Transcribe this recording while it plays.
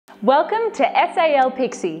Welcome to SAL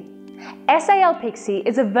PIXIE. SAL PIXIE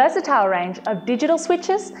is a versatile range of digital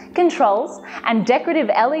switches, controls, and decorative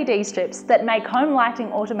LED strips that make home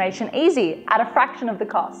lighting automation easy at a fraction of the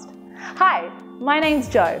cost. Hi, my name's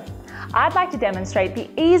Jo. I'd like to demonstrate the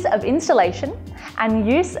ease of installation and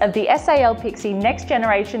use of the SAL PIXIE Next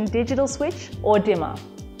Generation Digital Switch or dimmer.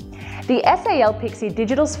 The SAL PIXIE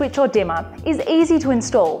digital switch or dimmer is easy to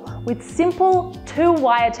install with simple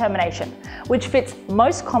 2-wire termination, which fits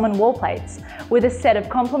most common wall plates, with a set of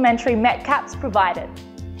complementary Met caps provided.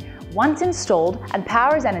 Once installed and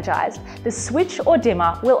power is energized, the switch or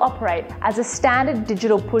dimmer will operate as a standard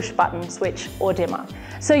digital push button switch or dimmer.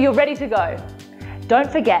 So you're ready to go.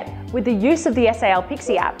 Don't forget, with the use of the SAL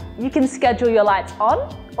PIXIE app, you can schedule your lights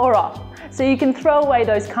on or off, so you can throw away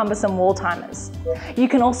those cumbersome wall timers. You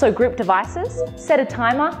can also group devices, set a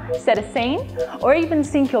timer, set a scene, or even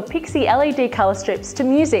sync your PIXIE LED color strips to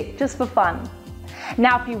music just for fun.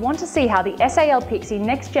 Now, if you want to see how the SAL PIXIE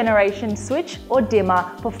Next Generation Switch or dimmer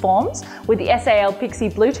performs with the SAL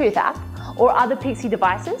PIXIE Bluetooth app or other PIXIE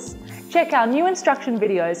devices, check our new instruction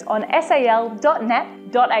videos on sal.net.au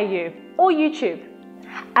or YouTube.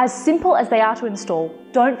 As simple as they are to install,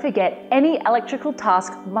 don't forget any electrical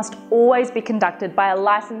task must always be conducted by a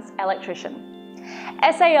licensed electrician.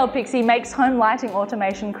 SAL PIXIE makes home lighting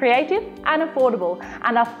automation creative and affordable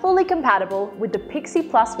and are fully compatible with the PIXIE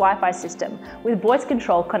Plus Wi-Fi system with voice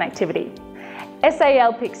control connectivity.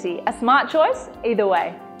 SAL PIXIE, a smart choice either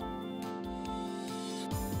way.